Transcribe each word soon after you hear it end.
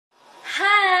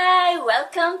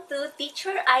Welcome to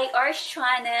Teacher IR's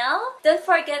channel. Don't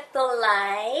forget to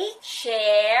like,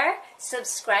 share,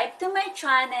 subscribe to my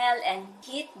channel, and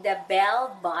hit the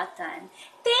bell button.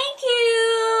 Thank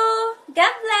you!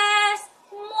 God bless!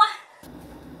 Mwah!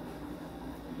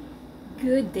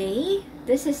 Good day!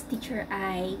 This is Teacher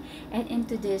I, and in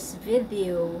today's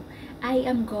video, I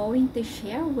am going to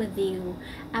share with you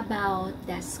about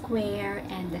the square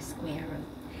and the square root.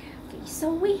 Okay,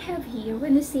 so we have here,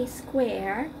 when we say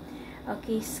square,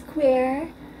 okay, square,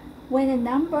 when a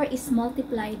number is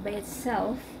multiplied by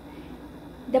itself,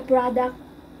 the product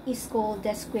is called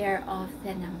the square of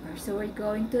the number. So we're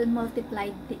going to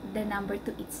multiply the number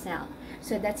to itself.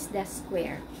 So that's the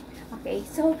square. Okay,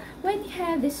 so when you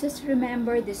have this, just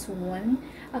remember this one.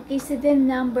 Okay, so the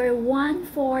number 1,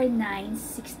 4, 9,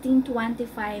 16,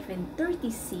 25, and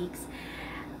 36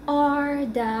 are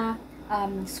the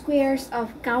squares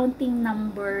of counting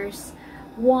numbers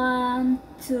 1,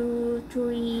 2,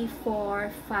 3,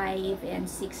 4, 5, and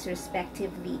 6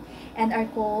 respectively, and are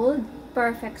called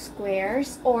perfect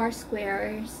squares or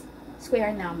square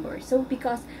numbers. So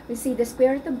because we see the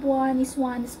square root of 1 is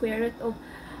 1, the square root of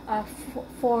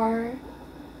 4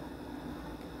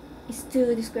 is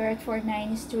 2, the square root of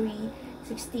 9 is 3,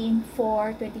 16,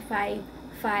 4, 25,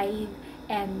 5,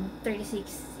 and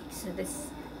 36, 6. So this,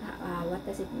 what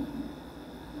does it mean?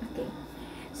 Okay,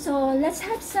 so let's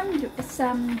have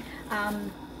some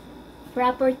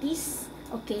properties.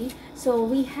 Okay, so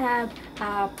we have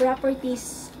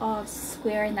properties of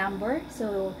square number,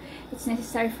 so it's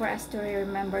necessary for us to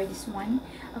remember this one.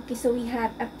 Okay, so we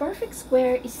have a perfect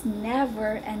square is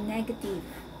never a negative.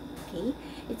 Okay,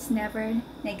 it's never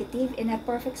negative, and a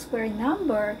perfect square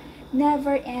number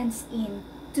never ends in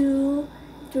 2,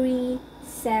 3,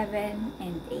 7,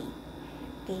 and 8.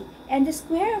 Okay, and the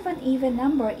square of an even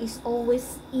number is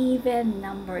always even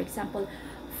number. Example,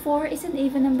 4 is an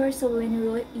even number, so when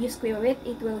you square it,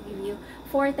 it will give you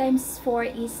 4 times 4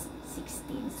 is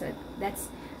 16. So that's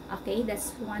okay.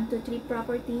 That's 1, 2, 3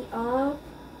 property of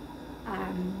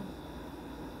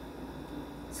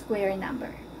square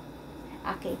number.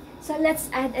 Okay, so let's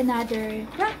add another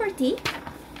property.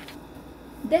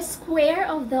 The square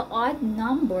of the odd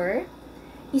number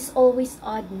is always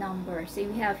odd number. So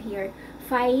we have here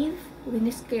 5. When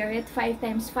you square it, 5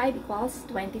 times 5 equals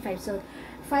 25. So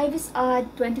 5 is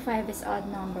odd, 25 is odd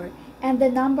number. And the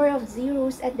number of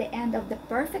zeros at the end of the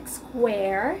perfect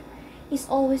square is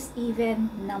always even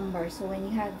number. So when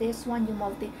you have this one, you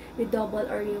double,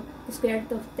 or the square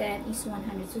root of 10 is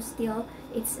 100. So still,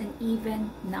 it's an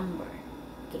even number.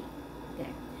 Okay,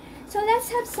 there. So let's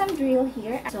have some drill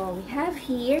here. So we have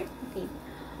here, okay,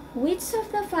 which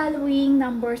of the following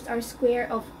numbers are square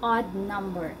of odd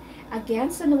number? Again,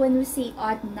 so when we say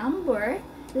odd number,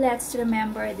 let's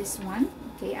remember this one.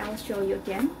 Okay, I'll show you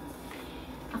again.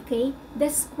 Okay, the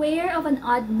square of an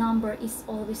odd number is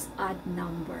always odd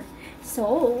number.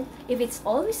 So if it's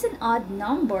always an odd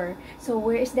number, so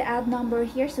where is the odd number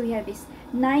here? So we have this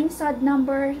 9 is odd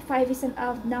number, 5 is an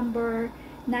odd number,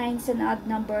 9 is an odd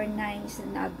number, 9 is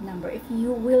an odd number. If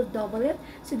you will double it,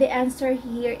 so the answer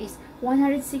here is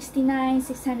 169,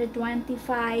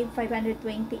 625,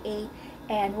 528,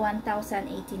 and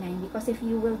 1089. Because if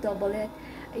you will double it,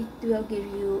 it will give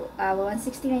you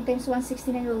 169 times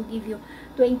 169 will give you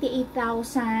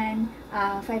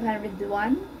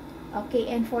 28,501. Okay,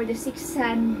 and for the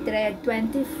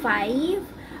 625,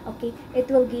 okay, it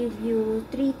will give you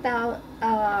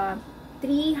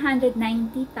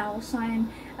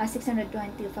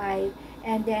 390,625,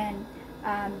 and then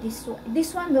this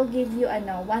one will give you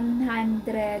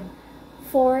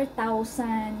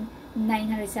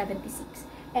 104,976,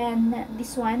 and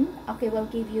this one, okay, will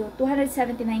give you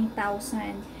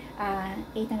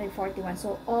 279,841.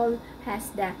 So all has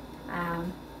the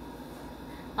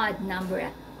odd number.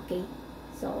 Okay,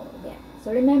 so there.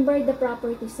 So remember the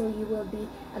property, so you will be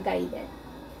guided.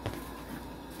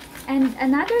 And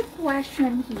another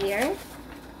question here.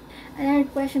 Another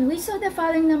question. Which of the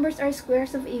following numbers are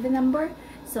squares of even number?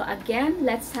 So again,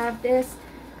 let's have this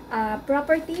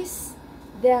properties.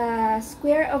 The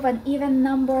square of an even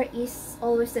number is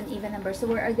always an even number. So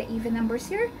where are the even numbers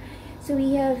here? So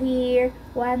we have here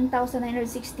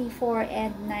 1,964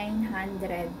 and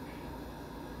 900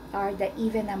 are the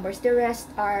even numbers. The rest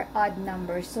are odd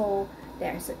numbers. So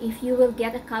there. So if you will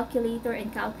get a calculator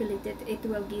and calculate it, it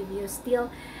will give you still,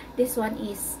 this one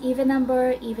is even number,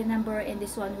 and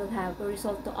this one will have a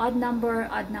result to odd number,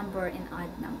 and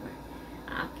odd number.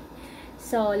 Okay.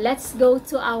 So let's go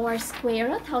to our square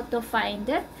root, how to find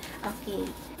it. Okay,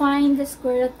 find the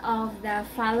square root of the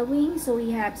following. So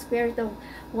we have square root of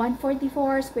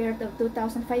 144, square root of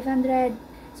 2,500,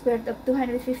 square root of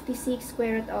 256,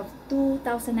 square root of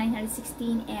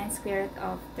 2,916, and square root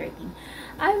of 13.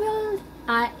 I will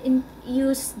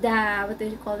use the, what do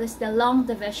you call this, the long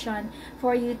division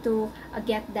for you to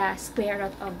get the square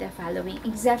root of the following,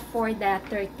 except for the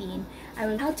 13. I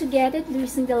will how to get it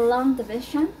using the long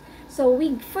division. So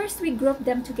first we group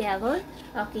them together.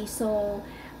 Okay, so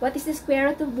what is the square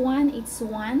root of 1? It's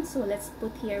 1. So let's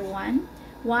put here 1.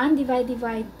 1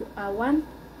 1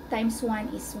 times 1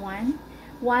 is 1.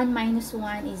 1 minus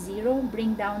 1 is 0.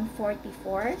 Bring down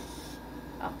 44.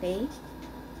 Okay.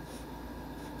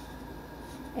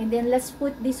 And then let's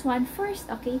put this one first.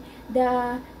 Okay.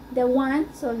 The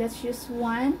 1. So let's use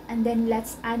 1. And then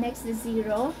let's annex the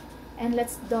 0. And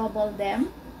let's double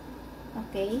them.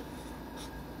 Okay.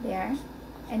 There.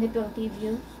 And it will give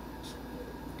you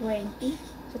 20.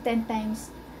 So 10 times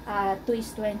 2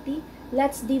 is 20.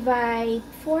 Let's divide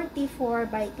 44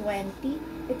 by 20.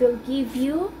 It will give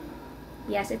you,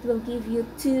 yes, it will give you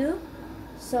 2.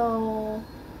 So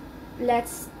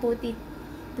let's put it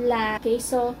plus. Okay,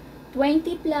 so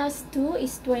 20 plus 2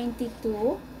 is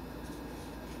 22.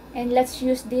 And let's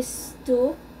use this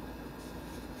 2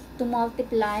 to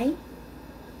multiply.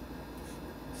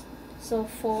 So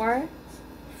 4,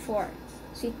 4.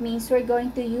 So it means we're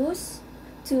going to use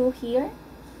 2 here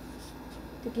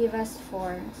to give us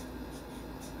 4.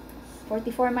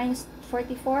 44 minus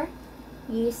 44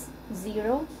 is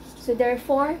 0. So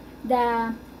therefore,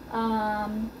 the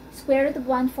square root of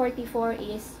 144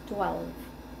 is 12.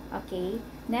 Okay.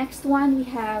 Next one,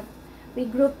 we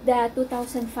group the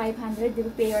 2,500, we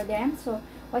pair them. So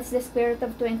what's the square root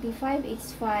of 25?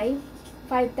 It's 5.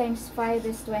 5 times 5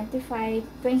 is 25.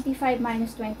 25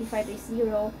 minus 25 is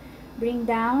 0. Bring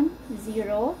down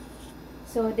 0.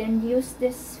 So then use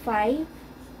this 5.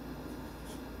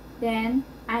 Then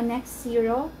annex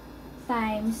 0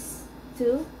 times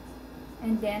 2.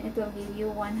 And then it will give you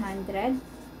 100.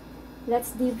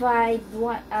 Let's divide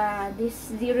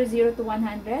this 0 to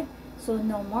 100. So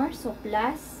no more. So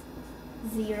plus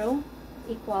 0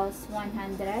 equals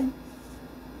 100.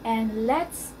 And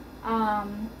let's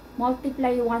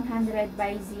multiply 100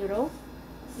 by 0.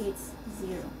 It's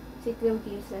 0. So it will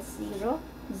give us 0,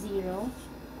 0,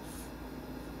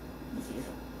 0.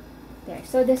 There.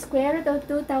 So the square root of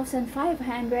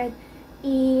 2,500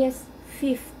 is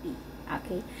 50.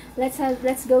 Okay.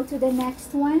 Let's go to the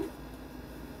next one.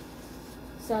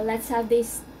 So let's have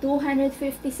this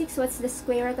 256. What's the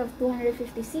square root of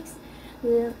 256?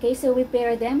 Okay, so we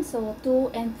pair them. So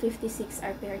 2 and 56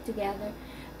 are paired together.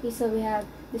 Okay, so we have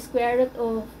the square root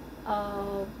of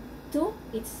 2.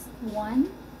 It's 1.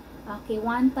 Okay,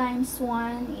 1 times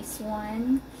 1 is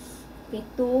 1. Okay,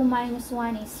 2 minus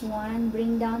 1 is 1.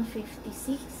 Bring down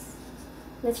 56.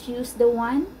 Let's use the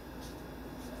 1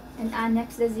 and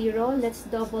annex the 0. Let's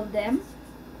double them.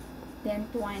 Then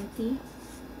 20.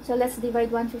 So let's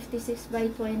divide 156 by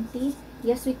 20.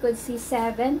 Yes, we could see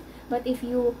 7. But if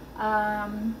you, what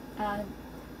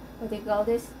do you call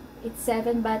this? It's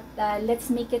 7, but let's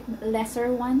make it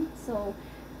lesser one. So,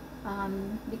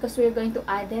 because we're going to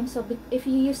add them. So if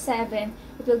you use 7,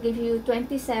 it will give you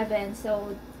 27.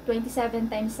 So 27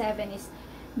 times 7 is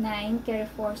 9, carry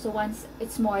 4. So once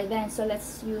it's more than. So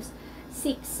let's use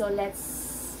 6. So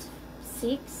let's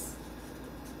 6.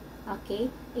 Okay,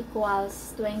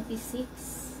 equals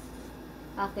 26.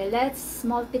 Okay, let's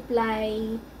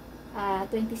multiply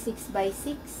 26 by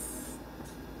 6.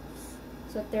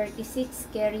 So 36,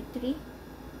 carry 3.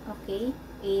 Okay,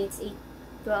 it's 8,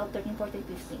 12, 13, 14,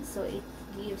 15. So it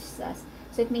gives us,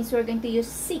 so it means we're going to use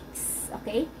 6.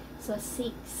 Okay, so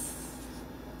 6.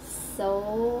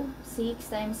 So 6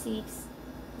 times 6,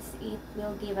 it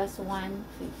will give us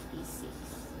 156.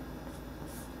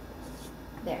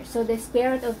 There. So the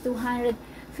square root of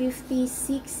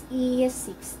 256 is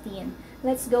 16.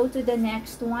 Let's go to the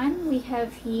next one. We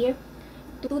have here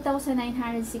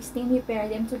 2,916. We pair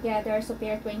them together. So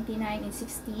pair 29 and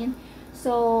 16.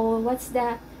 So what's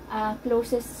the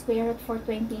closest square root for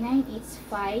 29? It's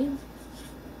 5.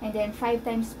 And then 5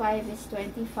 times 5 is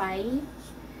 25.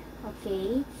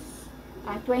 Okay.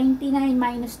 29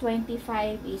 minus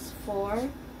 25 is 4.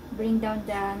 Bring down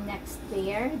the next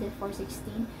pair, the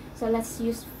 416. So let's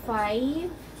use 5.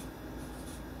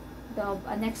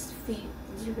 Next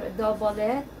double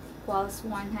it, equals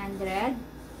 100.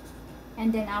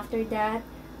 And then after that,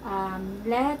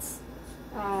 let's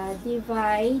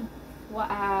divide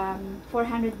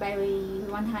 400 by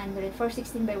 100.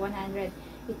 416 by 100.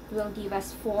 It will give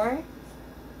us 4.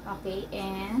 Okay,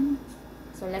 and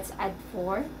so let's add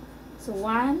 4. So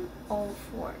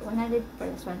 104. 100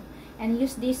 plus 1. And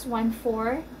use this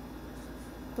 4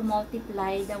 to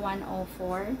multiply the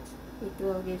 104. it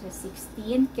will give us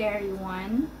 16, carry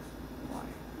 1, 4.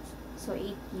 So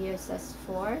 8 gives us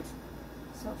 4,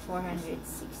 so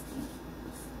 416.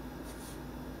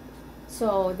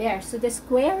 So there, so the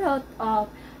square root of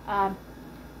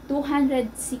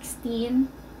 216,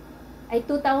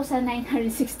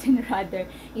 2,916 rather,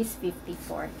 is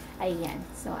 54. Ayan,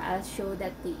 so I'll show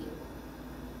that to you.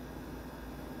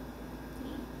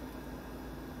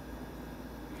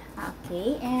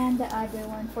 Okay, and the other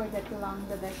one for that long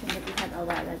division that we had a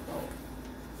while ago.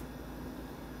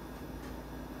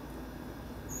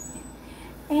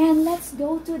 And let's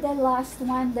go to the last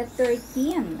one, the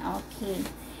 13. Okay,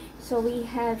 so we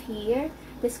have here,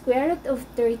 the square root of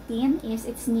 13 is,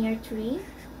 it's near 3.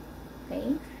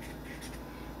 Okay,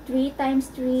 3 times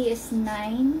 3 is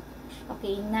 9.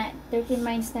 Okay, 13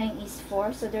 minus 9 is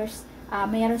 4. So there's,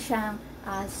 mayroon siyang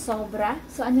sobra.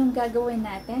 So, anong gagawin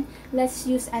natin? Let's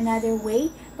use another way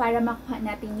para makuha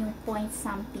natin yung point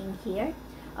something here.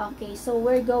 Okay, so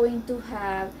we're going to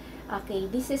have, okay,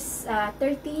 this is,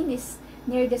 13 is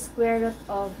near the square root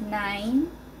of 9.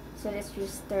 So, let's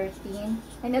use 13.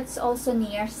 And it's also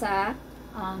near sa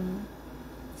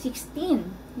 16.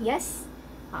 Yes?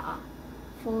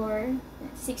 For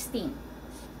 16.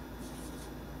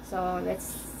 So,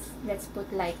 let's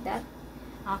put like that.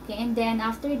 Okay, and then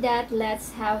after that,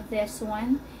 let's have this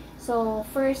one. So,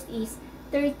 first is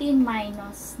 13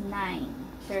 minus 9.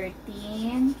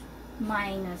 13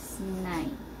 minus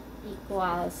 9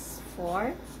 equals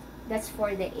 4. That's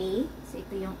for the A. So,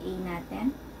 ito yung A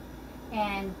natin.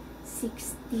 And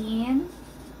 16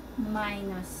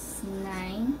 minus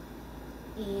 9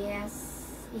 is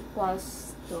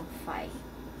equals to 5.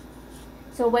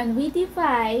 So, when we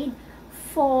divide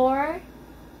 4,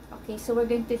 okay, so we're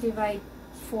going to divide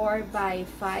 4 by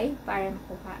 5 para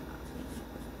makuha. Okay.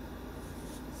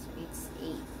 So, it's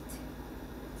 8.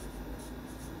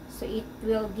 So, it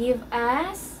will give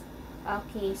us,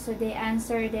 okay, so the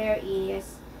answer there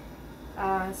is,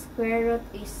 square root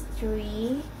is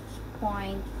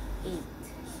 3.8.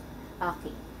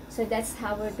 Okay, so that's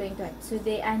how we're going to, so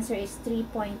the answer is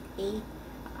 3.8, okay,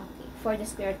 for the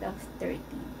square root of 13.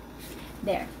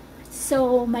 There.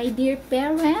 So, my dear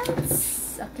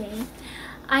parents, okay,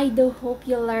 I do hope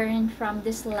you learned from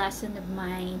this lesson of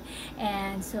mine.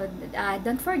 And so,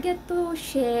 don't forget to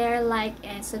share, like,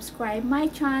 and subscribe my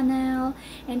channel.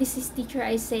 And this is Teacher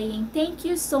I saying thank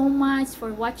you so much for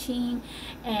watching.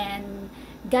 And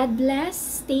God bless,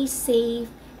 stay safe,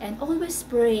 and always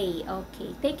pray.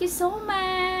 Okay, thank you so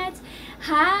much.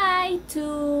 Hi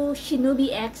to Shinobi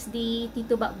XD,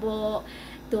 Tito Bakbo,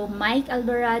 to Mike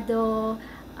Alvarado,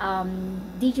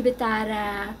 DJ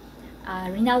Betara,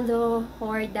 Rinaldo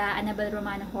Horda, Annabel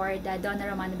Romano Horda, Donna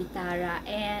Romano Bitara,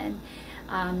 and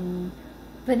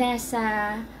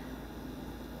Vanessa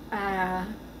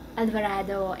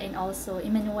Alvarado, and also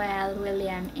Emmanuel,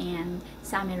 William, and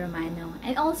Sammy Romano.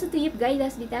 And also to Yip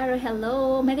Gaidas Bitaro,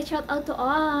 hello! Mega shout out to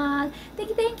all!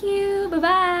 Thank you!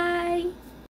 Bye-bye!